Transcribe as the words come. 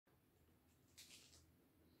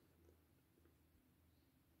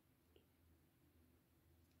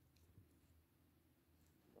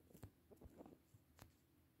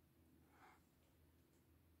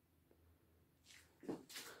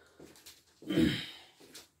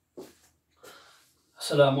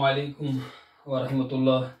Assalamu alaikum wa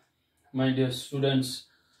rahmatullah. My dear students,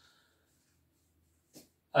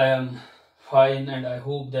 I am fine and I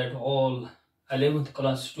hope that all 11th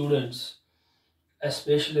class students,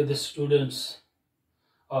 especially the students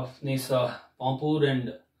of Nisa Pampur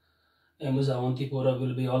and Amuzawantipura,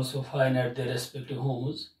 will be also fine at their respective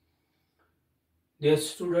homes. Dear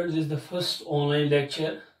students, this is the first online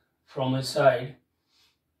lecture from my side,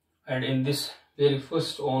 and in this very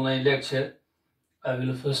first online lecture I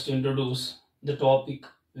will first introduce the topic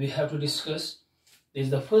we have to discuss. This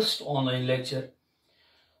is the first online lecture.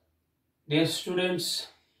 Dear students,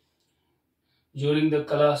 during the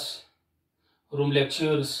class room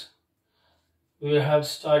lectures, we have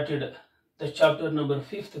started the chapter number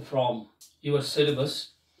 5th from your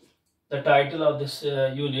syllabus. The title of this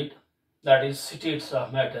unit, that is States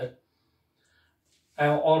of Matter. I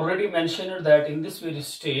have already mentioned that in this very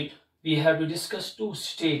state, we have to discuss two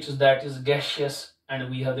states, that is gaseous and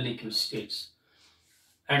we have the liquid states.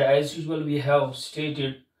 And as usual, we have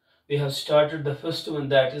started the first one,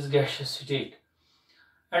 that is gaseous state.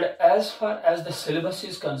 And as far as the syllabus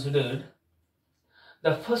is considered,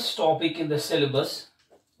 the first topic in the syllabus,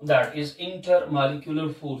 that is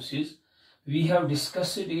intermolecular forces, we have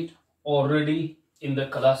discussed it already in the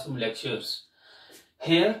classroom lectures.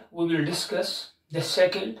 Here we will discuss the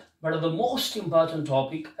second but the most important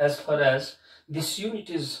topic as far as this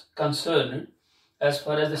unit is concerned. As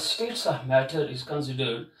far as the states of matter is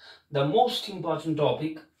considered, the most important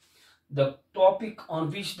topic, the topic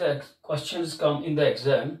on which the questions come in the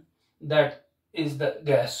exam, that is the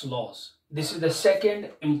gas laws. This is the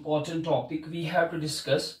second important topic we have to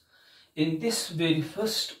discuss in this very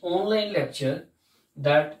first online lecture,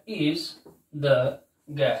 that is the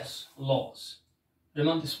gas laws.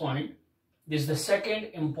 Remember this point. This is the second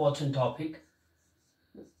important topic,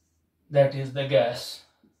 that is the gas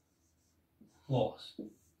laws.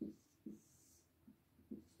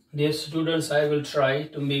 Dear students, I will try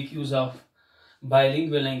to make use of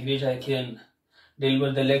bilingual language. I can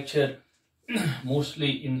deliver the lecture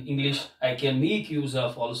mostly in English. I can make use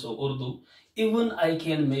of also Urdu. Even I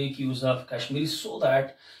can make use of Kashmiri so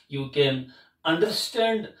that you can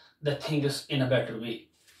understand the things in a better way.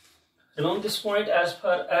 Remember this point, as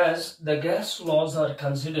far as the gas laws are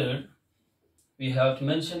considered, we have to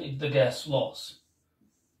mention it, the gas laws.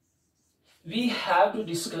 We have to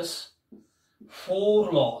discuss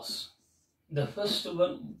 4 laws. The first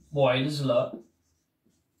one, Boyle's law.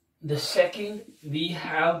 The second, we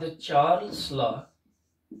have the Charles law.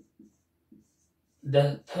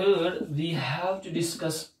 The third, we have to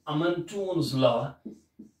discuss Amontoun's law.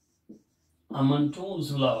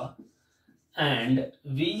 Amontoun's law. And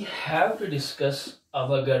we have to discuss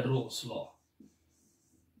Avogadro's law.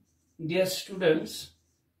 Dear students,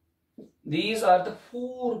 these are the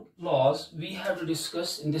 4 laws we have to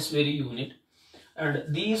discuss in this very unit,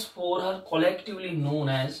 and these 4 are collectively known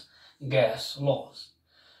as gas laws.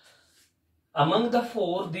 Among the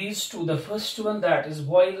 4, these 2, the first one, that is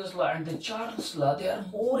Boyle's law, and the Charles law, they are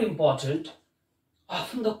more important.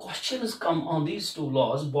 Often the questions come on these 2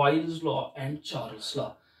 laws, Boyle's law and Charles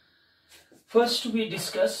law. First we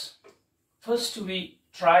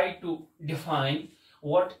try to define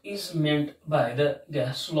what is meant by the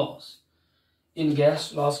gas laws. In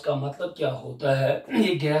gas laws का मतलब क्या होता है,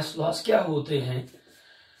 ये gas laws क्या होते हैं?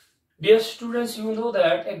 Dear students, you know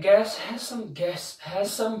that a gas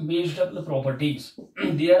has some measurable properties.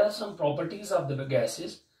 There are some properties of the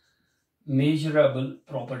gases, measurable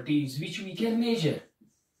properties, which we can measure.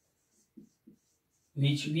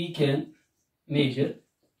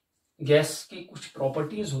 Gas की कुछ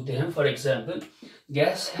properties होते हैं. For example,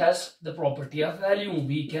 gas has the property of volume.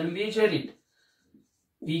 We can measure it.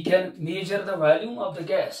 We can measure the volume of the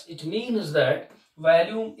gas. It means that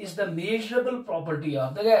volume is the measurable property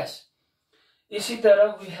of the gas. इसी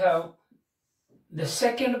तरह we have the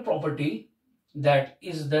second property, that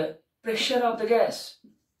is the pressure of the gas.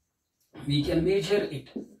 We can measure it.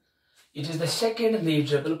 It is the second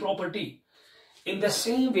measurable property. In the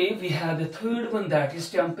same way, we have the third one, that is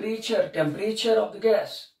temperature of the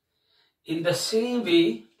gas. In the same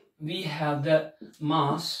way, we have the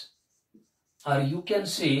mass, or you can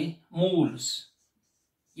say moles,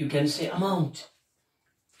 you can say amount.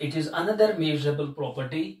 It is another measurable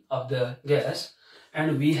property of the gas.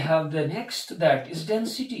 And we have the next, that is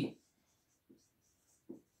density.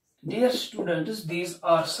 Dear students, these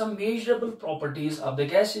are some measurable properties of the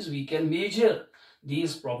gases. We can measure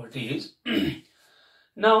these properties.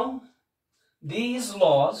 Now, these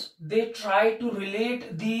laws, they try to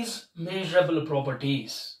relate these measurable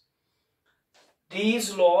properties.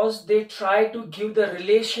 These laws, they try to give the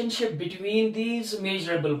relationship between these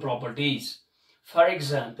measurable properties. For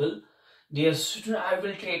example, dear student, I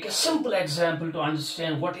will take a simple example to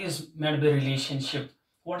understand what is meant by relationship.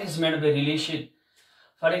 What is meant by relation?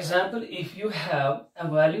 For example, if you have a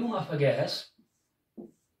volume of a gas,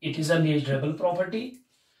 it is a measurable property.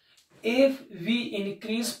 If we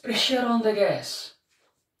increase pressure on the gas,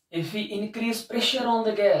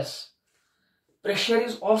 pressure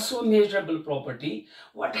is also a measurable property.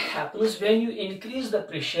 What happens when you increase the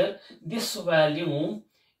pressure? This volume,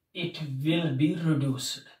 it will be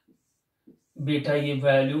reduced. Beta, ये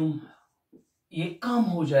volume ये कम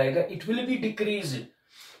हो जाएगा. It will be decreased.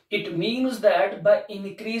 It means that by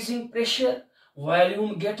increasing pressure,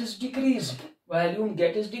 volume gets decreased.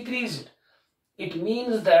 It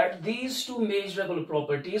means that these two measurable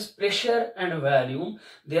properties, pressure and volume,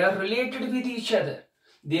 they are related with each other.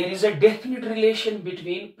 There is a definite relation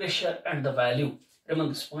between pressure and the volume.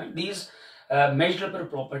 Remember this point. These measurable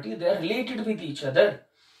properties, they are related with each other.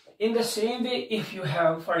 In the same way, if you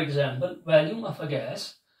have, for example, volume of a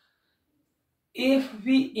gas, if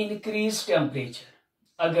we increase temperature,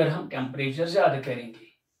 अगर हम temperature ज़्यादा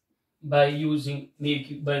करेंगे, by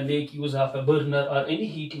make use of a burner or any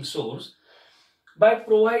heating source, by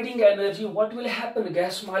providing energy, what will happen?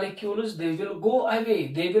 Gas molecules, they will go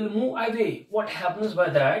away, they will move away. What happens by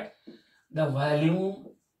that? The volume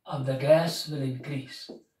of the gas will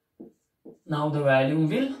increase. Now the volume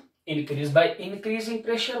will increase. By increasing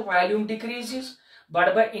pressure, volume decreases,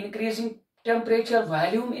 but by increasing temperature,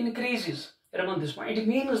 volume increases. Remember this point. It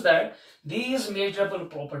means that these measurable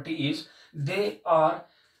properties, they are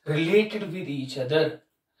related with each other.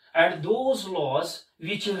 And those laws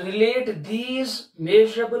which relate these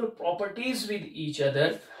measurable properties with each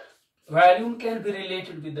other, volume can be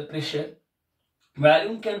related with the pressure,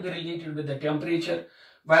 volume can be related with the temperature,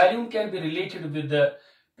 volume can be related with the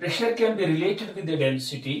pressure, can be related with the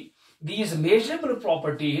density. These measurable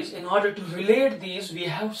properties, in order to relate these, we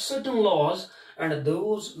have certain laws, and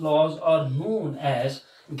those laws are known as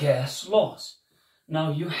gas laws.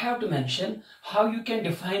 Now you have to mention how you can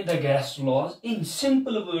define the gas laws. In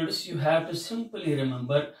simple words, you have to simply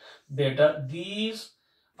remember, beta, these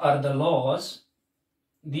are the laws,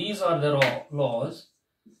 these are the laws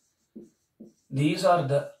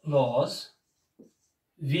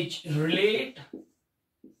which relates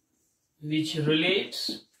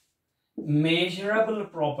measurable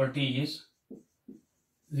properties,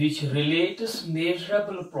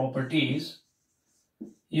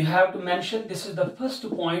 you have to mention, this is the first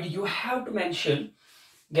point, you have to mention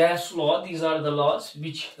gas law. These are the laws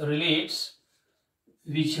which relates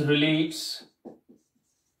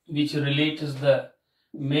the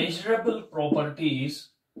measurable properties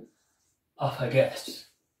of a gas.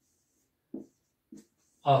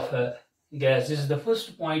 This is the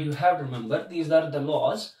first point you have to remember. These are the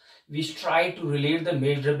laws which try to relate the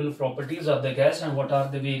measurable properties of the gas. And what are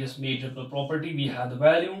the various measurable properties? We have the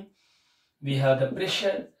volume, we have the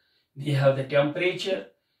pressure, we have the temperature,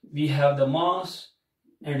 we have the mass,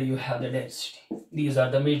 and you have the density. These are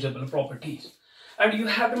the measurable properties. And you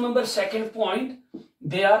have to remember second point,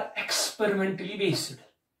 they are experimentally based.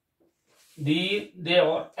 They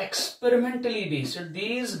are experimentally based.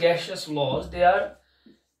 These gaseous laws, they are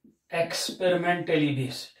experimentally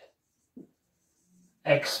based.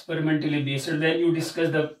 When you discuss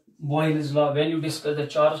the Boyle's law, when you discuss the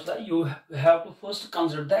Charles law, you have to first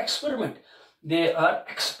consider the experiment. They are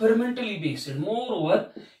experimentally based.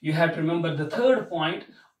 Moreover, you have to remember the third point,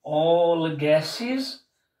 all gases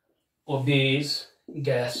obeys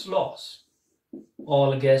gas laws.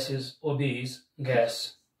 All gases obeys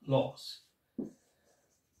gas laws.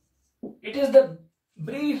 It is the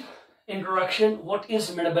brief introduction what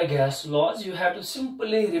is meant by gas laws. You have to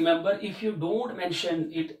simply remember, if you don't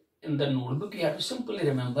mention it in the notebook, you have to simply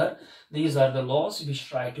remember these are the laws which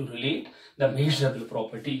try to relate the measurable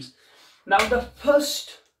properties. Now the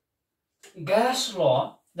first gas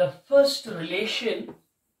law, the first relation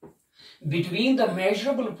between the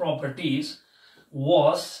measurable properties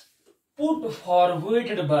was put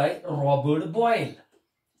forward by Robert Boyle,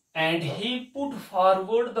 and he put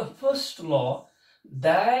forward the first law.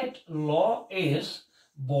 That law is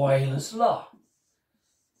Boyle's law.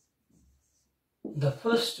 The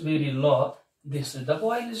first very law, this is the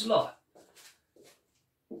Boyle's law.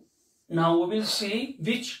 Now we will see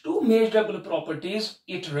which two measurable properties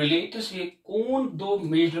it relates. ये कौन दो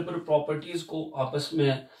measurable properties को आपस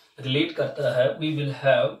में relate करता है? We will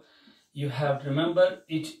have, you have to remember,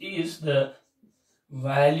 it is the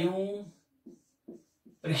volume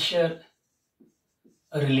pressure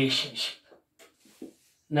relationship.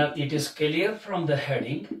 Now it is clear from the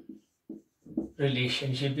heading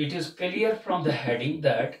relationship. It is clear from the heading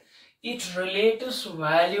that It relates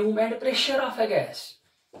volume and pressure of a gas.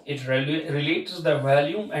 It relates the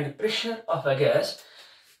volume and pressure of a gas.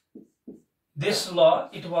 This law,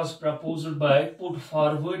 it was proposed by, put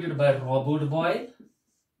forwarded by Robert Boyle.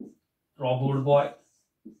 Robert Boyle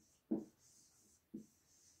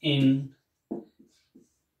in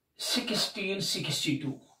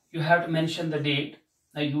 1662. You have to mention the date.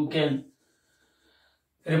 Now you can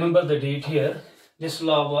remember the date here. This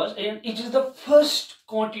law was, and it is the first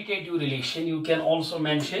quantitative relation. You can also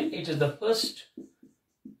mention it is the first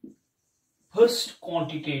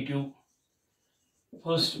quantitative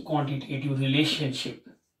relationship.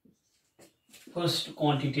 First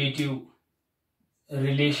quantitative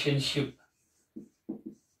relationship.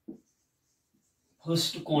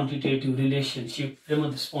 First quantitative relationship.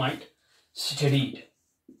 Remember this point. Studied.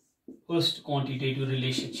 First quantitative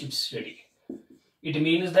relationship studied. It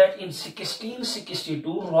means that in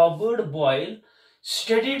 1662, Robert Boyle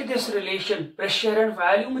studied this relation, pressure and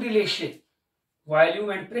volume relation.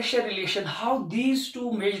 Volume and pressure relation, how these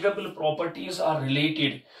two measurable properties are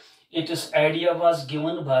related. Its idea was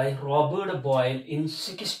given by Robert Boyle in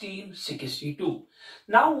 1662.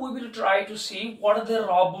 Now we will try to see what the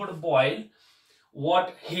Robert Boyle,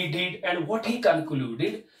 what he did and what he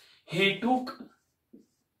concluded. He took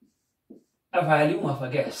a volume of a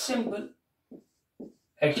gas, simple.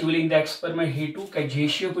 Actually, in the experiment, he took a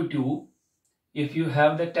J-shaped tube. If you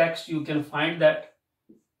have the text, you can find that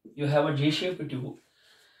you have a J-shaped tube.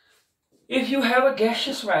 If you have a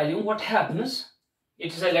gaseous volume, what happens?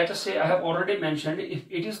 It is a, let us say, I have already mentioned, if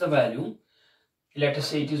it is the volume, let us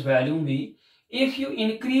say it is volume V. If you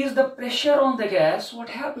increase the pressure on the gas, what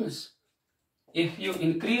happens? If you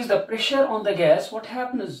increase the pressure on the gas, what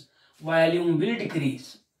happens? Volume will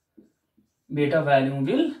decrease. Beta volume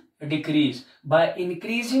will decrease. By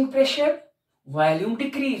increasing pressure, volume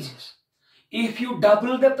decreases. If you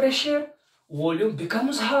double the pressure, volume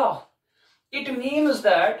becomes half. It means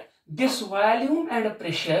that this volume and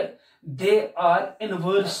pressure, they are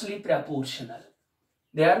inversely proportional.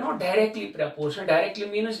 They are not directly proportional. Directly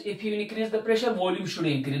means if you increase the pressure, volume should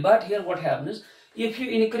increase. But here what happens? If you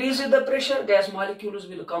increase the pressure, gas molecules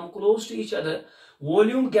will come close to each other.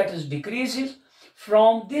 Volume gets decreases.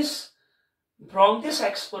 From this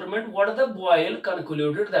experiment, what the Boyle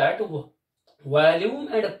concluded that volume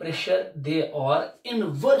and pressure, they are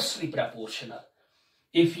inversely proportional.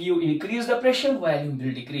 If you increase the pressure, volume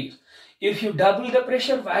will decrease. If you double the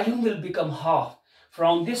pressure, volume will become half.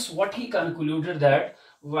 From this, what he concluded that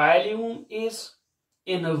volume is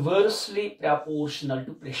inversely proportional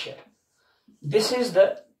to pressure. This is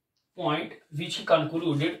the point which he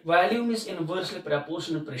concluded. Volume is inversely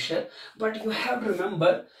proportional to pressure. But you have to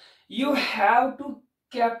remember, you have to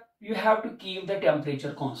keep the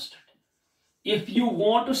temperature constant. If you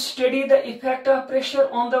want to study the effect of pressure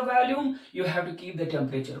on the volume, you have to keep the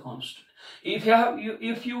temperature constant. If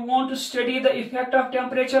you want to study the effect of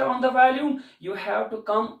temperature on the volume, you have to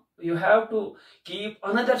keep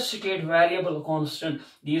another state variable constant.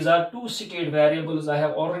 These are two state variables I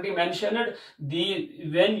have already mentioned.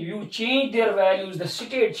 When you change their values, the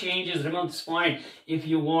state changes. Remember this point. If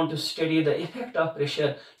you want to study the effect of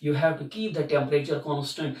pressure, you have to keep the temperature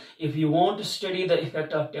constant. If you want to study the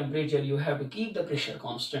effect of temperature, you have to keep the pressure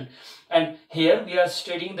constant. And here we are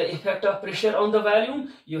studying the effect of pressure on the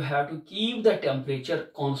volume. You have to keep the temperature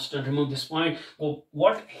constant. Remember this point.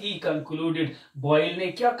 What he concluded, Boyle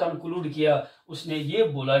ने क्या conclude किया? उसने ये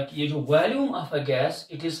बोला कि ये जो volume of a gas,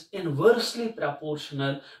 it is inversely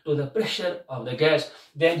proportional to the pressure of the gas.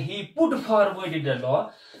 Then he put forward the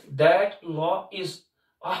law. That law is,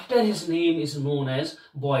 after his name, is known as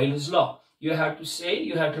Boyle's law. You have to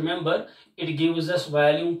remember, it gives us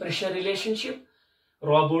volume pressure relationship.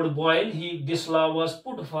 Robert Boyle, this law was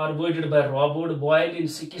put forwarded by Robert Boyle in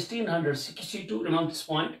 1662, remember this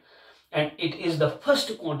point, and it is the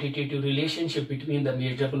first quantitative relationship between the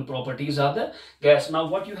measurable properties of the gas. Now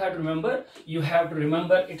what you have to remember,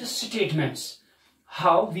 its statements,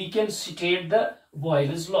 how we can state the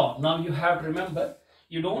Boyle's law. Now you have to remember,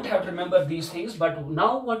 you don't have to remember these things, but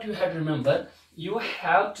now what you have to remember, you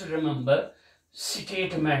have to remember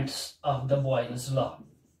statements of the Boyle's law.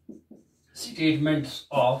 Statements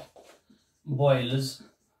of Boyle's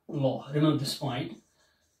law. Remember this point.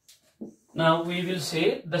 Now we will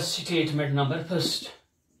say the statement number first.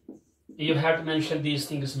 You have to mention these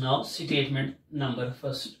things now. Statement number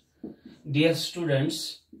first. Dear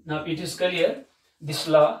students, now it is clear. This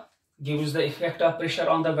law gives the effect of pressure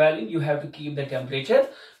on the volume. You have to keep the temperature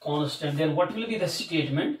constant. Then what will be the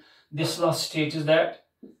statement? This law states that,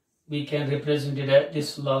 we can represent it as,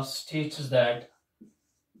 this law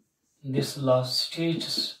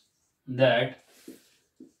states that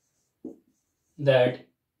that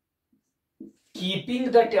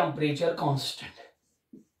keeping the temperature constant.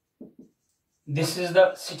 This is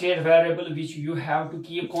the state variable which you have to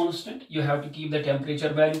keep constant. You have to keep the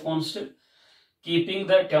temperature value constant. Keeping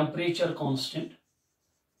the temperature constant.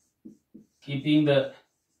 Keeping the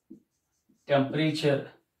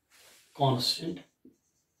temperature constant.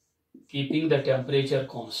 Keeping the temperature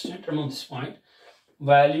constant. Remember this point.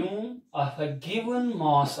 Volume of a given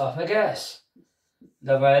mass of a gas.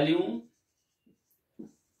 The volume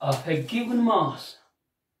of a given mass.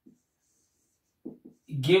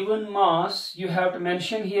 Given mass, you have to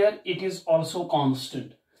mention here, it is also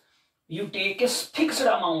constant. You take a fixed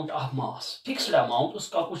amount of mass. Fixed amount,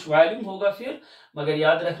 उसका कुछ volume होगा फिर, मगर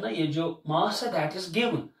याद रखना ये जो mass है, that is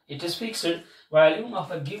given. It is fixed. Volume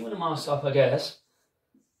of a given mass of a gas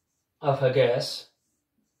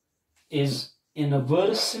is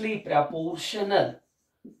inversely proportional.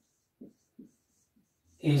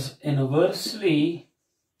 Is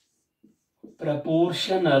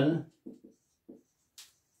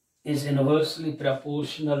inversely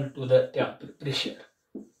proportional to the pressure.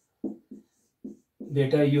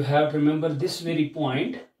 Beta, you have to remember this very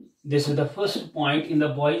point. This is the first point in the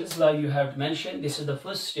Boyle's law you have to mention. This is the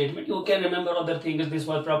first statement. You can remember other things. This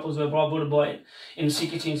was proposed by Robert Boyle in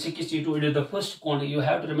 1662. It is the first point you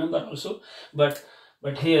have to remember also. But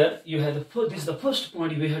here you have this is the first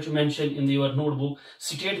point you have to mention in your notebook.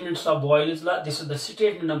 Statements of Boyle's law. This is the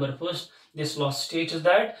statement number first. This law states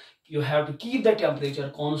that you have to keep the temperature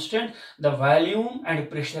constant. The volume and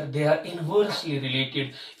pressure, they are inversely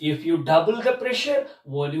related. If you double the pressure,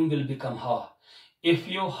 volume will become half. If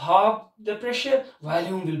you halve the pressure,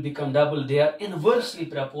 volume will become double. They are inversely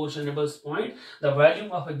proportional. Point. The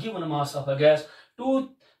volume of a given mass of a gas.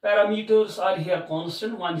 Two parameters are here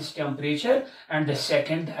constant. One is temperature and the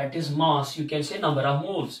second, that is mass. You can say number of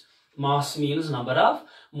moles. Mass means number of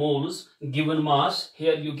moles. Given mass,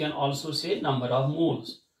 here you can also say number of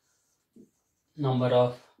moles. Number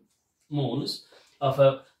of moles of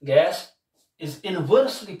a gas is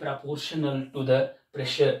inversely proportional to the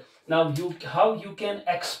pressure. Now, how you can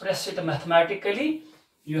express it mathematically?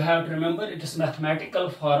 You have to remember it is mathematical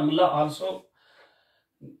formula also.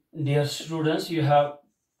 Dear students, you have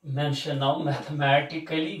mentioned now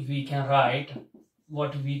mathematically we can write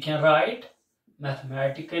what we can write.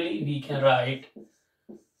 Mathematically we can write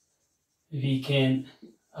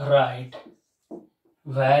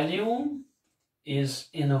volume is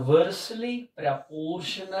inversely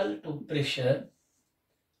proportional to pressure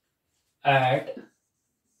at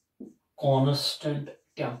constant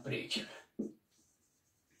temperature.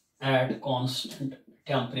 At constant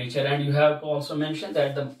temperature. And you have to also mention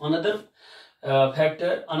that the another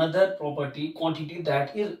factor, another property, quantity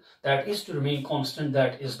that is to remain constant,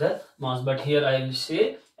 that is the mass. But here I will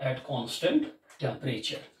say at constant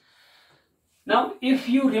temperature. Now, if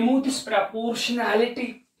you remove this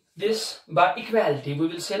proportionality, this by equality, we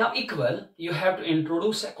will say now equal, you have to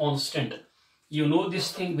introduce a constant. You know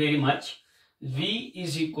this thing very much. V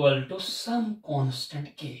is equal to some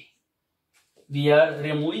constant K. We are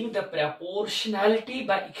removing the proportionality.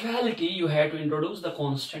 By equality, you have to introduce the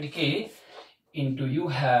constant K into you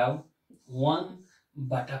have 1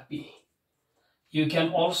 beta P. You can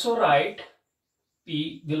also write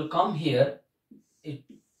P will come here.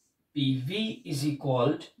 PV is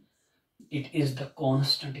equal to, it is the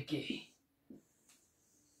constant K.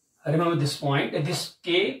 Remember this point, this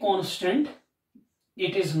K constant,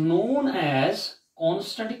 it is known as,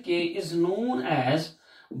 constant K is known as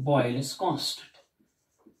Boyle's constant.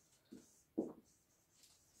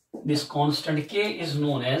 This constant K is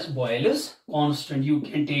known as Boyle's constant. You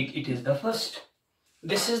can take it is the first.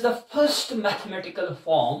 This is the first mathematical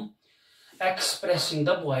form expressing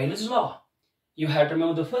the Boyle's law. You have to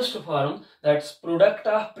remember the first form, that's product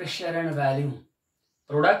of pressure and volume.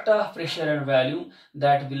 Product of pressure and volume,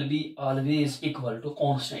 that will be always equal to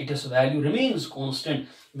constant. Its value remains constant.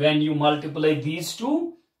 When you multiply these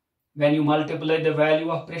two, when you multiply the value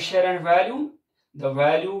of pressure and volume, the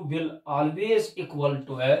value will always equal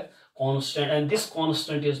to a constant. And this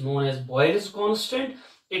constant is known as Boyle's constant.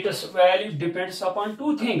 Its value depends upon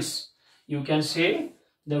two things. You can say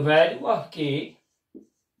the value of K.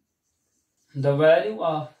 The value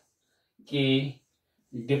of K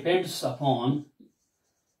depends upon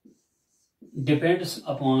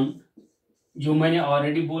जो मैंने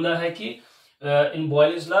already बोला है कि इन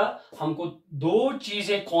Boyle's law हमको दो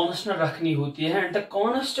चीजें constant रखनी होती है एंड द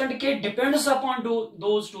कांस्टेंट के depends upon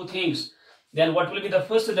those two things. Then what will be the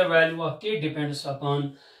first, the value of के depends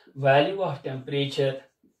upon value of temperature.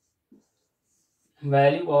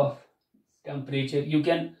 Value of temperature. You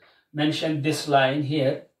can mention this line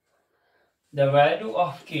here. The value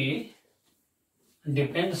of K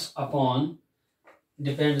depends upon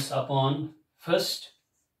first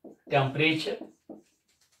temperature.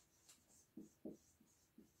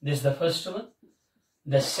 This is the first one.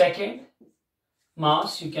 The second,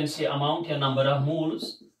 mass, you can say amount or number of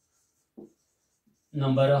moles,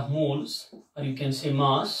 or you can say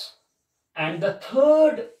mass. And the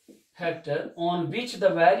third factor on which the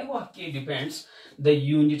value of K depends, the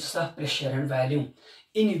units of pressure and volume.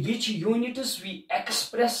 In which units we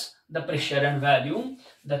express the pressure and volume.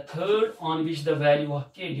 The third on which the value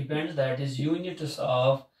of K depends, that is units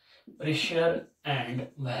of pressure and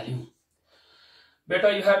volume.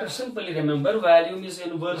 Beta, you have to simply remember volume is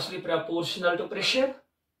inversely proportional to pressure.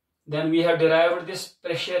 Then we have derived this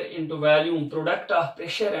pressure into volume, product of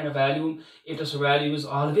pressure and volume. Its value is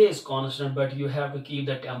always constant, but you have to keep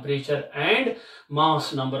the temperature and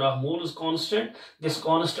mass, number of moles constant. This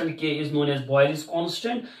constant K is known as Boyle's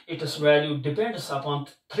constant. Its value depends upon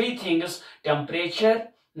three things: temperature,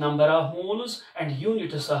 number of moles, and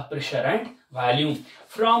units of pressure and volume.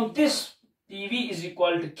 From this, PV is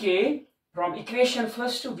equal to K. From equation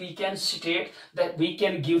first, we can state that we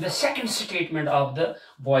can give the second statement of the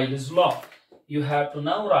Boyle's law. You have to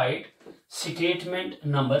now write statement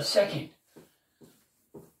number second.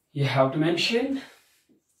 You have to mention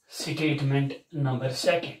statement number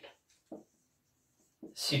second.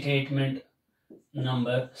 Statement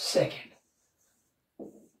number second.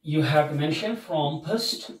 You have to mention from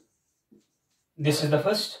first. This is the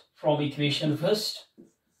first. From equation first,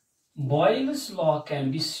 Boyle's law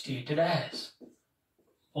can be stated as,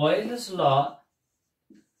 Boyle's law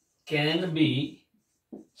can be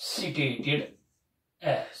stated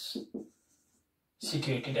as,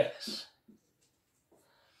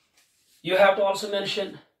 You have to also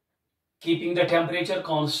mention, keeping the temperature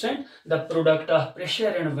constant, the product of pressure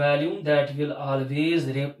and volume, that will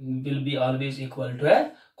be always equal to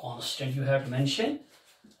a constant. You have to mention,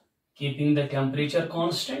 keeping the temperature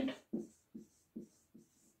constant,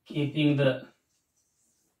 keeping the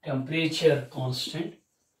temperature constant,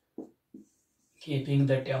 keeping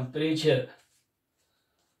the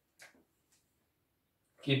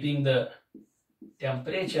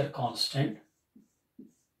temperature constant,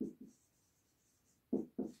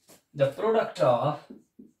 the product of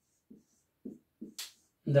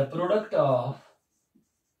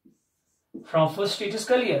from first it is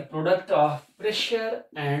clear, product of pressure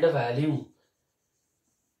and volume.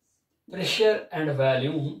 Pressure and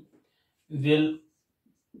volume will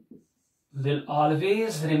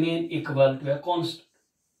always remain equal to a constant.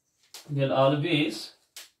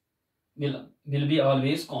 Will be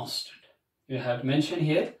always constant. You have to mention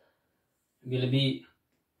here, will be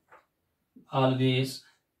always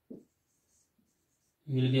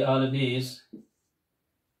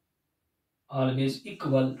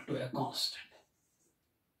equal to a constant.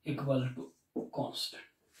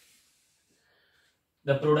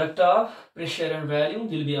 The product of pressure and volume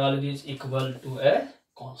will be always equal to a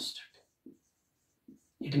constant.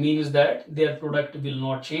 It means that their product will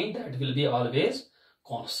not change, that will be always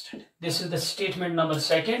constant. This is the statement number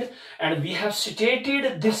second, and we have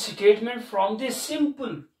stated this statement from this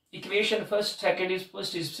simple equation first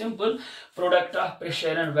is simple, product of pressure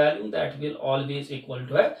and volume, that will always equal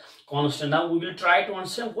to a constant. Now we will try to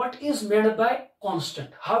understand what is meant by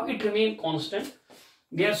constant, how it remains constant.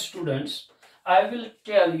 Dear students, I will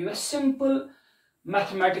tell you a simple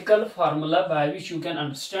mathematical formula by which you can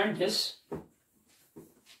understand this.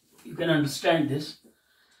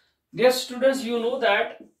 Dear students, you know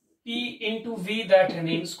that P into V, that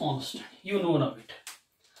remains constant. You know now it.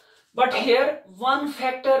 But here one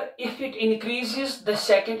factor, if it increases, the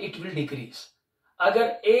second it will decrease.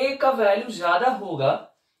 अगर A का value ज्यादा होगा,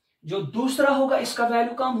 जो दूसरा होगा इसका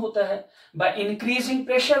value कम होता है. By increasing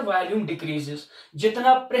pressure, volume decreases.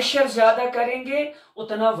 जितना प्रेशर ज्यादा करेंगे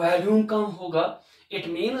उतना वॉल्यूम कम होगा. It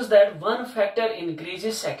means that one factor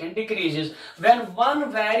increases, second decreases. When one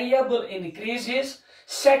variable increases,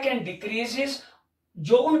 second decreases.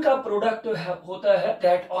 जो उनका प्रोडक्ट होता है,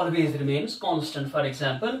 that always remains constant. For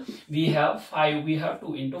example, we have 5, we have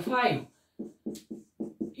 2 into 5.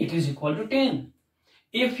 It is equal to 10.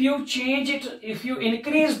 If you change it, if you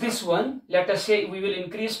increase this one, let us say we will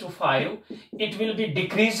increase to 5, it will be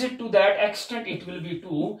decreased to that extent, it will be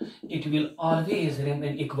 2, it will always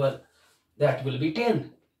remain equal. That will be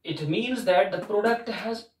 10. It means that the product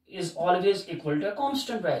is always equal to a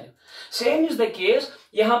constant value. Same is the case,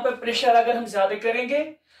 यहाँ पे pressure अगर हम ज्यादा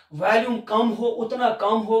करेंगे, volume कम हो, उतना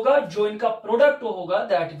कम होगा, जो इनका प्रोडक्ट होगा,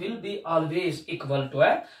 that will be always equal to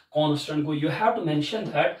a constant. You have to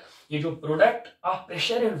mention that ये जो product of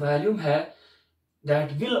pressure and volume है,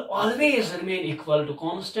 that will always remain equal to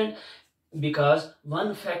constant. because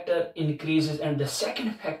one factor increases and the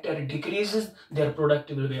second factor decreases, their product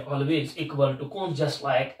will be always equal to cons, just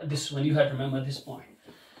like this one. You have to remember this point.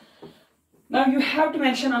 Now you have to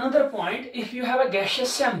mention another point. If you have a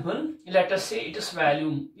gaseous sample, let us say its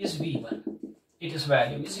volume is V1. Its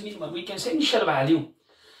volume is V1. We can say initial volume.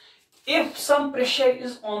 If some pressure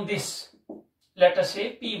is on this, let us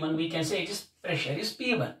say P1, we can say its pressure is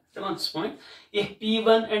P1. Remember this point. If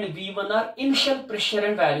P1 and V1 are initial pressure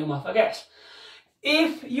and volume of a gas.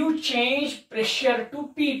 If you change pressure to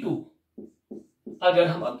P2, अगर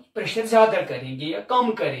हम अब pressure ज़्यादा करेंगे या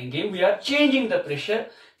कम करेंगे, we are changing the pressure.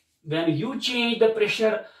 When you change the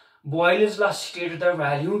pressure, Boyle's law stated the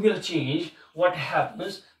volume will change. What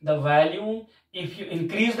happens? The volume, if you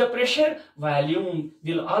increase the pressure, volume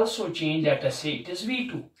will also change. Let us say it is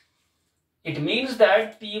V2. It means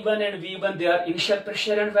that P1 and V1, they are initial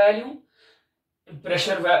pressure and volume.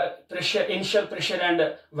 Initial pressure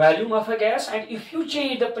and volume of a gas, and if you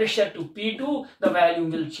change the pressure to P2, the volume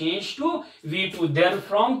will change to V2. Then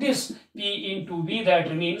from this P into V, that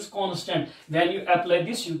remains constant. When you apply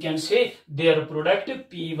this, you can say their product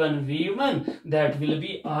P1 V1, that will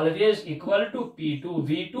be always equal to P2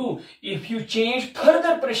 V2. If you change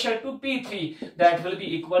further pressure to P3, that will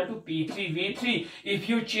be equal to P3 V3. If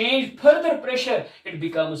you change further pressure, it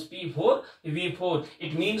becomes P4 V4.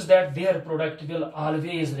 It means that their product will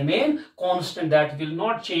always remain constant, that will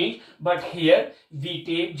not change. But here we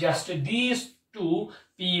take just these two,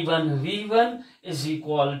 P1 V1 is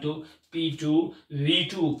equal to P2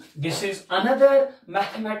 V2. This is another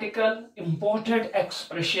mathematical important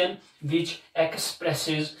expression which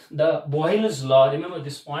expresses the Boyle's law. Remember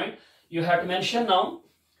this point. You have to mention now,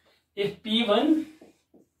 if P1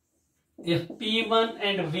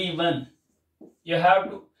 and V1, you have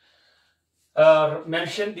to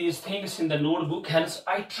mention these things in the notebook. Hence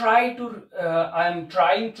I am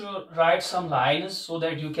trying to write some lines so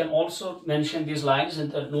that you can also mention these lines in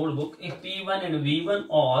the notebook. If P1 and V1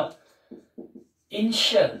 are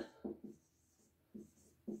initial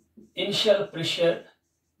pressure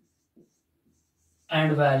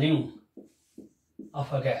and volume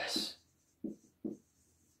of a gas,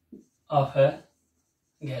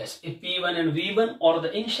 if P1 and V1 are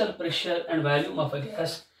the initial pressure and volume of a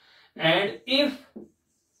gas, and if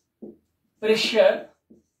pressure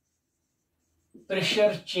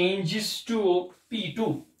changes to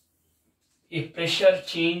P2, if pressure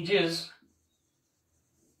changes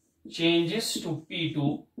to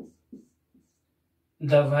P2,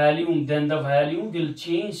 the volume will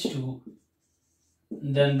change to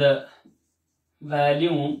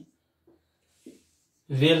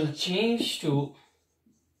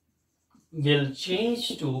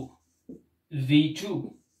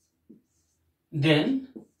V2. Then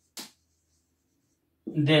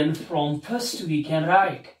from first we can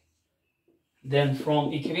write,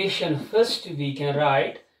 from equation first we can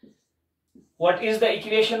write, what is the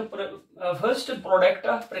equation first? Product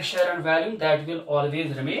of pressure and volume, that will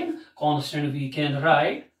always remain constant. We can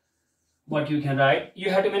write, what you can write, you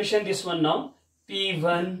have to mention this one now,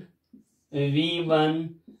 P1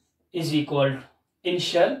 V1 is equal to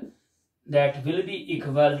initial, that will be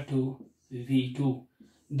equal to V2.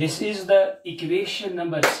 This is the equation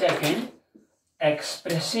number 2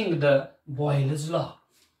 expressing the Boyle's law.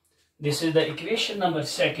 This is the equation number 2.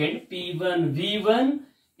 P1 V1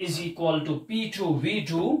 is equal to P2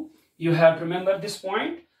 V2. You have to remember this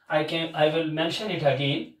point. I will mention it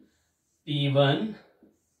again. P1,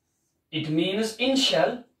 it means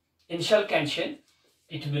initial condition.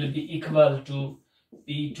 It will be equal to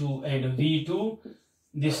P2 and V2.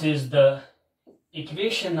 This is the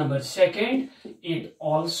equation number 2. It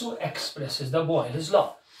also expresses the Boyle's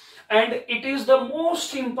law, and it is the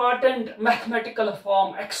most important mathematical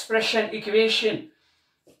form, expression, equation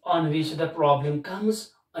on which the problem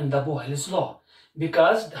comes in the Boyle's law.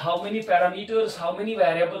 Because how many parameters, how many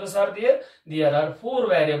variables are there? There are 4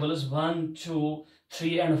 variables, 1, 2,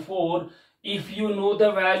 3 and 4. If you know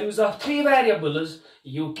the values of 3 variables,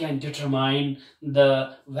 you can determine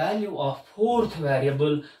the value of 4th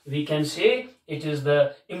variable. We can say it is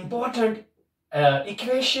the important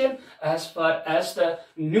equation as far as the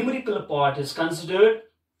numerical part is considered.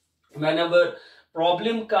 Whenever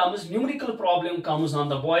numerical problem comes on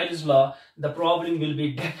the Boyle's law, the problem will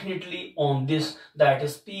be definitely on this, that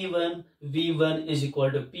is P1 V1 is equal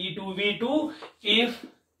to P2 V2.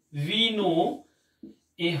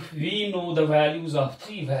 If we know the values of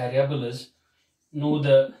 3 variables,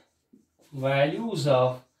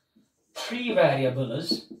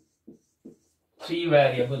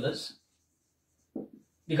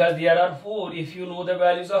 because there are 4, if you know the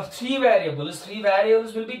values of 3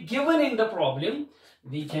 variables will be given in the problem.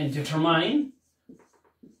 we can determine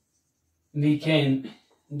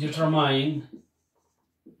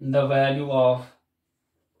the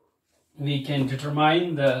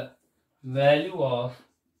value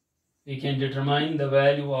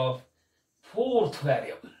of fourth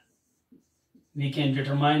variable. We can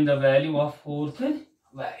determine the value of fourth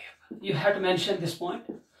variable. You have to mention this point.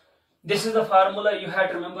 This is the formula you have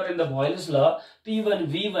to remember in the Boyle's law. P1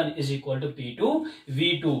 V1 is equal to P2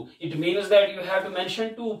 V2. It means that you have to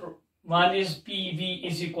mention two. One is PV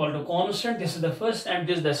is equal to constant. This is the first and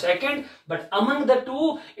this is the second. But among the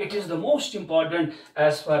two, it is the most important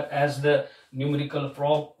as far as the numerical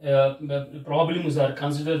problems are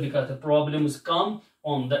considered, because the problems come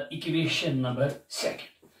on the equation number second.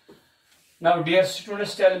 Now, dear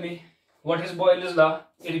students, tell me, what is Boyle's law?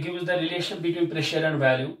 It gives the relation between pressure and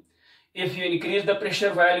volume. If you increase the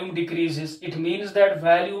pressure, volume decreases. It means that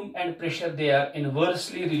volume and pressure, they are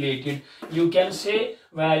inversely related. You can say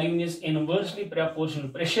volume is inversely proportional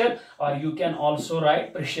to pressure, or you can also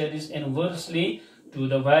write pressure is inversely to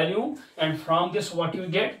the volume. And from this, what you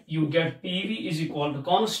get? You get PV is equal to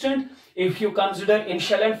constant. If you consider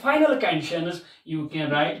initial and final conditions, you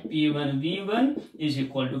can write P1 V1 is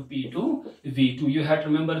equal to P2 V2. You have to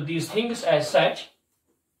remember these things as such.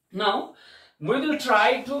 Now, we will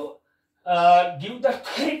try to give the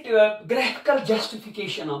graphical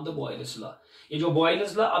justification of the Boyle's law. ये जो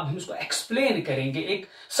Boyle's law, अब हम इसको explain करेंगे, एक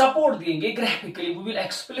support देंगे graphically. We will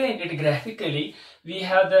explain it graphically. We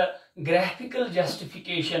have the graphical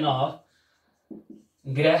justification of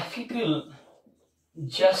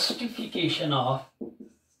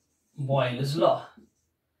Boyle's law.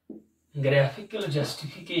 Graphical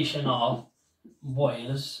justification of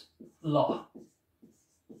Boyle's law.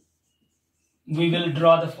 We will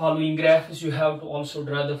draw the following graphs. You have to also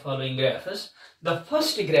draw the following graphs. The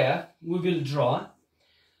first graph we will draw,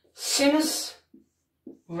 since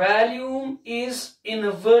volume is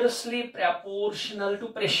inversely proportional to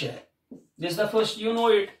pressure. This is the first, you know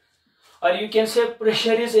it. Or you can say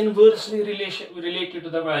pressure is inversely related to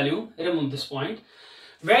the volume. Remove this point.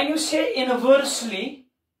 When you say inversely,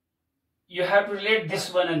 you have to relate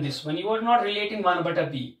this one and this one. You are not relating 1 by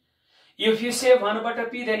P. If you say 1 by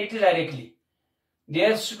P, then it is directly.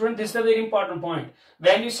 Dear student, this is a very important point.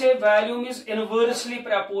 When you say volume is inversely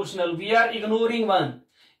proportional, we are ignoring one.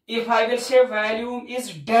 If I will say volume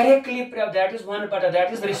is directly, that is 1 by,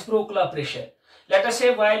 that is reciprocal of pressure. Let us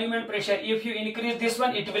say volume and pressure. If you increase this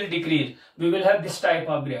one, it will decrease. We will have this type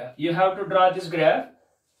of graph. You have to draw this graph.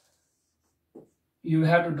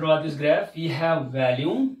 We have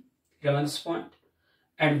volume, remember this point,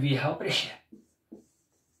 and we have pressure.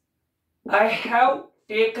 I have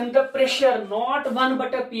taken the pressure, not 1 by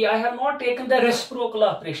P. I have not taken the reciprocal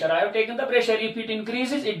of pressure. I have taken the pressure. If it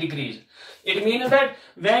increases, it decreases. It means that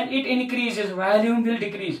when it increases, volume will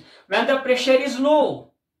decrease. When the pressure is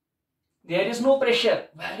low, there is no pressure,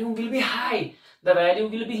 volume will be high. The value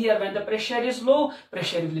will be here. When the pressure is low,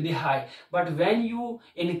 pressure will be high. But when you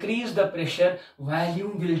increase the pressure,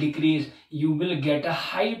 volume will decrease. You will get a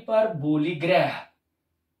hyperbolic graph.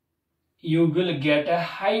 You will get a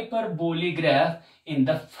hyperbolic graph in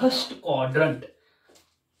the first quadrant.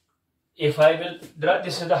 If I will draw,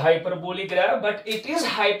 this is the hyperbolic graph, but it is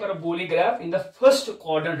hyperbolic graph in the first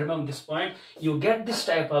quadrant. Remember this point. You get this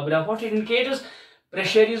type of graph. What it indicates?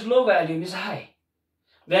 Pressure is low, volume is high.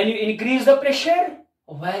 When you increase the pressure,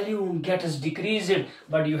 volume gets decreased.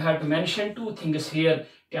 But you have to mention two things here: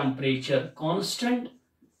 temperature constant,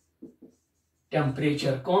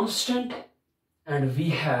 and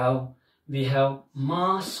we have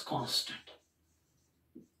mass constant.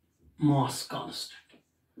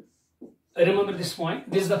 Remember this point.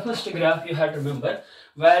 This is the first graph you have to remember.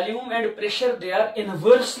 Volume and pressure, they are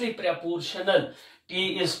inversely proportional.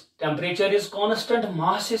 Temperature is constant,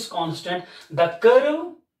 mass is constant. The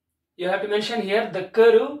curve, you have to mention here, the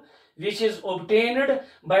curve which is obtained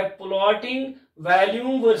by plotting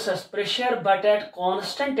volume versus pressure but at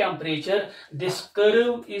constant temperature, this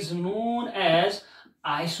curve is known as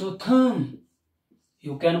isotherm.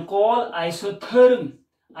 You can call isotherm.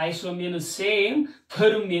 Iso means same,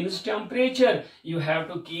 therm means temperature. You have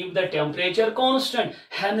to keep the temperature constant.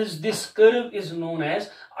 Hence, this curve is known as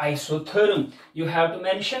isotherm. You have to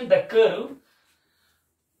mention the curve.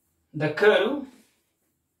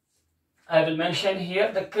 I will mention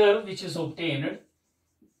here the curve which is obtained.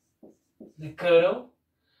 The curve.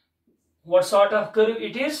 What sort of curve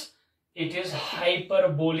it is? It is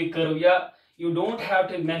hyperbolic curve. Yeah, you don't have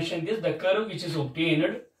to mention this. The curve which is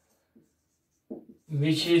obtained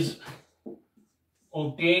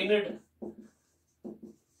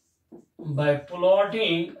by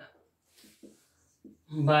plotting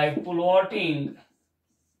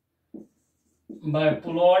by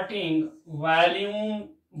plotting volume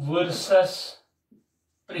versus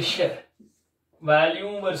pressure,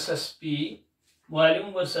 volume versus P,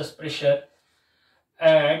 volume versus pressure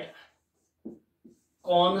at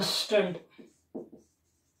constant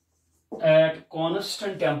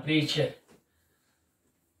temperature,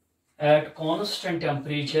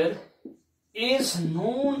 is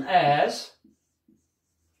known as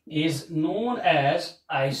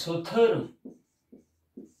isotherm.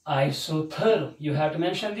 You have to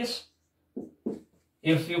mention this.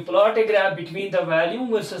 If you plot a graph between the volume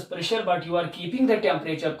versus pressure, but you are keeping the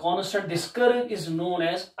temperature constant, this curve is known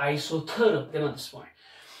as isotherm. Remember this point.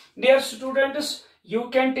 Dear students, you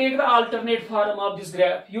can take the alternate form of this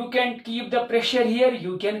graph. You can keep the pressure here,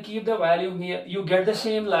 you can keep the volume here. You get the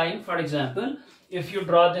same line. For example, if you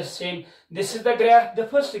draw the same, this is the graph, the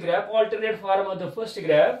first graph, alternate form of the first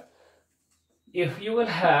graph. If you will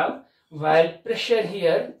have pressure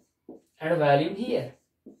here and volume here.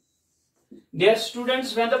 Dear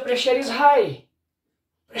students, when the pressure is high,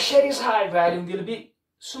 volume will be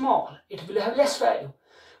small, it will have less value.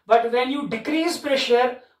 But when you decrease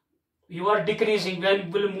pressure, you are decreasing, when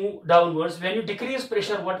it will move downwards. When you decrease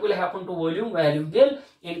pressure, what will happen to volume? Volume will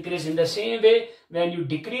increase. In the same way, when you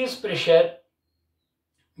decrease pressure,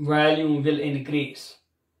 volume will increase.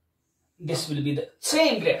 This will be the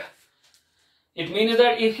same graph. It means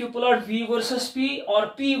that if you plot V versus P or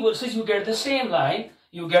P versus, you get the same line,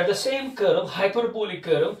 you get the same curve, hyperbolic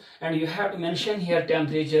curve, and you have to mention here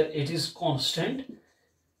temperature, it is constant,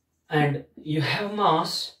 and you have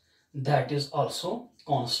mass, that is also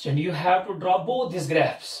constant. You have to draw both these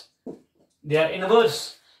graphs. They are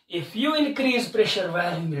inverse. If you increase pressure,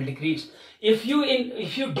 volume will decrease. If you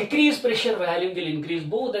decrease pressure, volume will increase.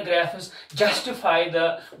 Both the graphs justify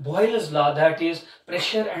the Boyle's law, that is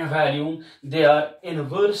pressure and volume, they are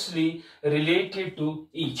inversely related to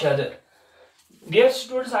each other. Dear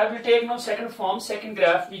students, I will take now second form, second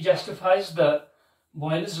graph, which justifies the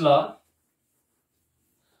Boyle's law.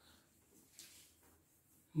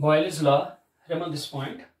 Boyle's law, remember this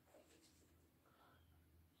point.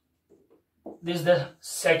 This is the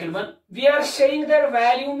second one. We are saying that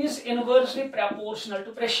volume is inversely proportional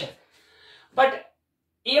to pressure. But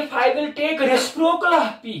if I will take reciprocal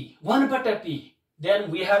of P, 1/P,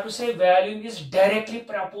 then we have to say volume is directly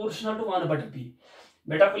proportional to 1/P.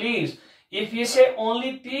 Beta, please, if you say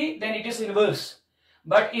only P, then it is inverse.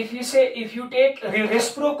 But if you take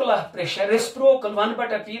reciprocal of pressure, reciprocal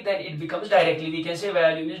 1/P, then it becomes directly. We can say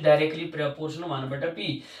volume is directly proportional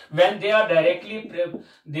 1/P. When they are directly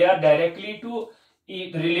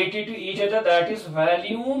related to each other, that is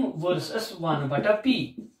volume versus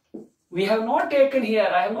 1/P. We have not taken here,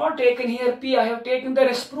 I have not taken here P, I have taken the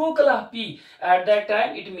reciprocal of P. At that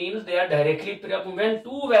time, it means they are directly proportional. When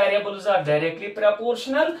two variables are directly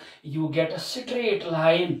proportional, you get a straight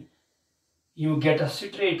line. You get a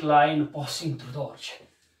straight line passing through the origin.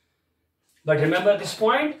 But remember this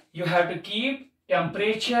point, you have to keep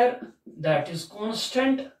temperature, that is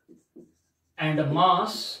constant, and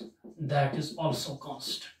mass, that is also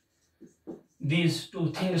constant. These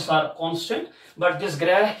two things are constant, but this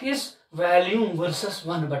graph is volume versus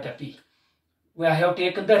 1/P. We have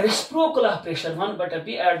taken the reciprocal of pressure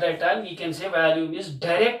 1/P. At that time, we can say volume is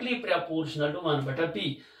directly proportional to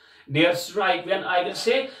 1/P. Dear student, when I will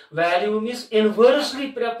say volume is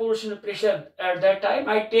inversely proportional to pressure, at that time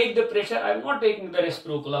I take the pressure, I am not taking the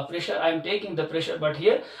reciprocal of pressure, I am taking the pressure, but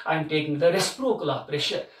here I am taking the reciprocal of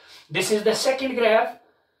pressure. This is the second graph.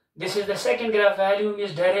 This is the second graph. Volume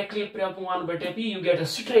is directly proportional to 1/P. You get a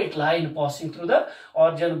straight line passing through the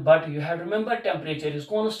origin, but you have to remember temperature is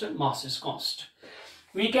constant, mass is constant.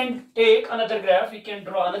 We can take another graph. We can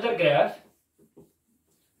draw another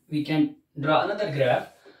graph.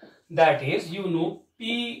 That is, you know,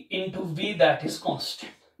 P into V, that is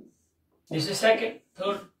constant. This is second,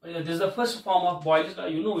 third, this is the first form of Boyle's law,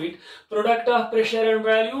 you know it. Product of pressure and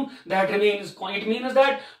volume, that remains, it means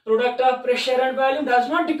that product of pressure and volume does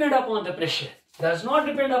not depend upon the pressure. Does not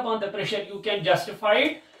depend upon the pressure. You can justify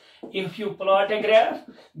it if you plot a graph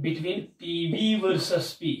between PV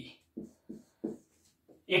versus P.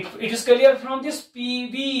 It is clear from this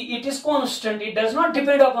PV, it is constant, it does not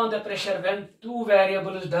depend upon the pressure. When two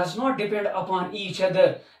variables does not depend upon each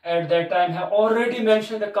other, at that time I have already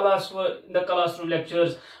mentioned in the classroom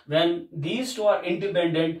lectures, when these two are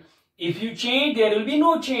independent, if you change, there will be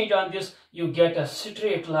no change on this, you get a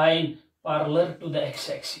straight line parallel to the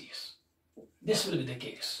x-axis. This will be the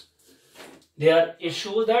case. There, it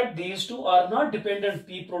shows that these two are not dependent.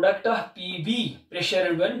 P, product of PV, pressure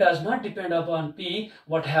and volume, does not depend upon P.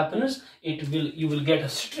 What happens? You will get a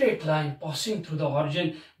straight line passing through the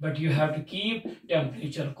origin, but you have to keep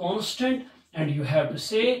temperature constant and you have to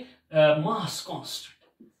say mass constant.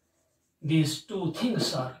 These two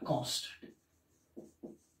things are constant.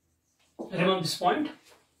 Remember this point?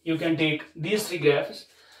 You can take these three graphs.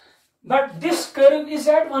 But this curve is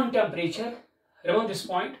at one temperature. Remember this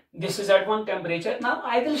point? This is at one temperature. Now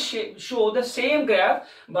I will show the same graph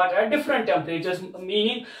but at different temperatures.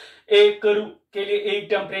 Meaning एक curve के लिए एक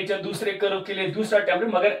temperature, दूसरे curve के लिए दूसरा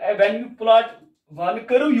temperature. मगर when you plot one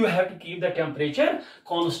curve, you have to keep the temperature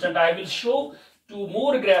constant. I will show two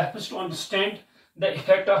more graphs to understand the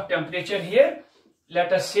effect of temperature here.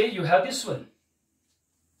 Let us say you have this one.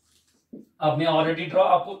 अब मैं already draw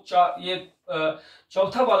आपको ये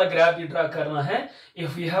चौथा वाला graph भी draw करना है.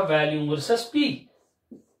 If we have volume versus P,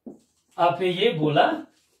 आपने ये बोला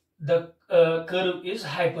the curve is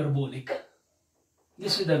hyperbolic.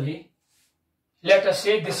 This is the way. Let us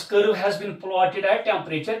से this curve has been plotted at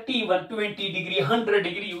temperature T1, 20 degree, 100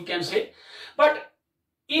 degree you can say. But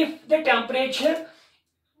if the temperature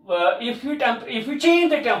if you change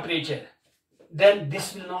the temperature, then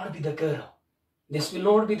this will not be the curve. This will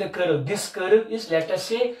not be the curve. This curve is, let us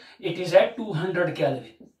say, it is at 200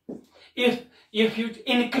 Kelvin. If you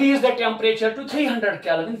increase the temperature to 300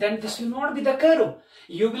 Kelvin, then this will not be the curve.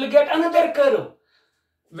 You will get another curve.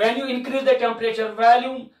 When you increase the temperature,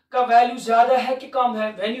 volume का value ज्यादा है कि कम है.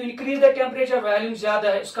 When you increase the temperature, volume ज्यादा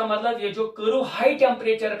है. इसका मतलब ये जो कर्व हाई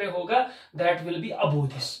टेम्परेचर पे होगा, that will be above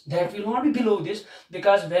this. That will not be below this,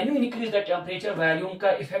 because when you increase the temperature, volume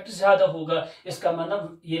का इफेक्ट ज्यादा होगा. इसका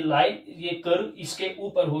मतलब ये लाइन, ये कर्व इसके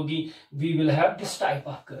ऊपर होगी. We will have this type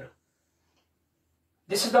of curve.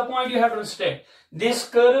 This is the point you have to understand. This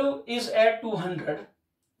curve is at 200.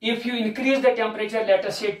 If you increase the temperature, let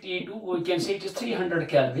us say T2, we can say it is 300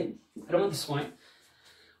 Kelvin. Remember this point.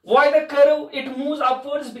 Why the curve? It moves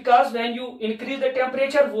upwards because when you increase the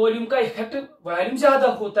temperature, volume का effect volume ज़्यादा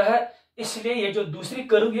होता है. इसलिए ये जो दूसरी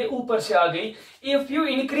curve ये ऊपर से आ गई. If you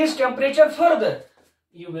increase temperature further,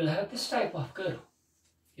 you will have this type of curve.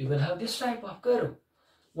 You will have this type of curve.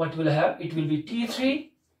 What will have? It will be T3.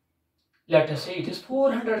 Let us say it is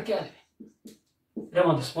 400 Kelvin.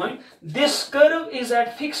 Remember this point. This curve is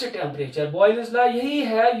at fixed temperature. Boyle's law यही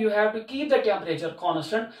है. You have to keep the temperature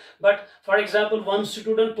constant. But for example, one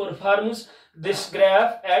student performs this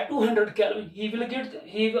graph at 200 Kelvin.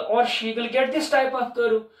 He or she will get this type of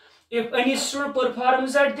curve. If any student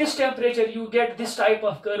performs at this temperature, you get this type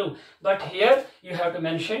of curve. But here you have to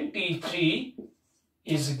mention T3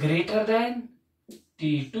 is greater than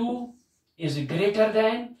T2 is greater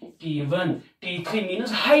than T1. T3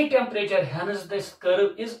 means high temperature, hence this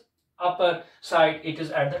curve is upper side, it is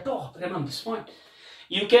at the top. Remember this point.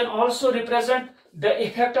 You can also represent the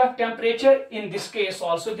effect of temperature in this case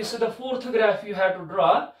also. This is the fourth graph you have to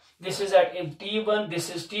draw. This is at T1, this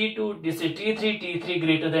is T2, this is T3, T3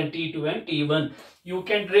 greater than T2 and T1. You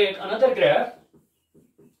can take another graph.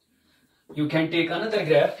 You can take another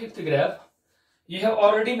graph, fifth graph. You have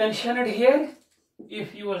already mentioned it here.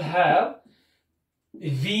 If you will have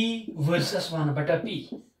V versus 1 bata P.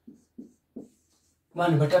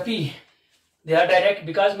 1 bata P. They are direct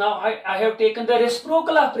because now I have taken the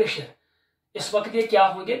reciprocal of pressure. इस वक्त ये क्या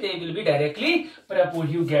होंगे? They will be directly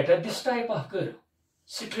proportional. You get this type of curve.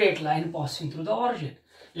 Straight line passing through the origin.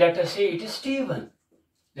 Let us say it is T1.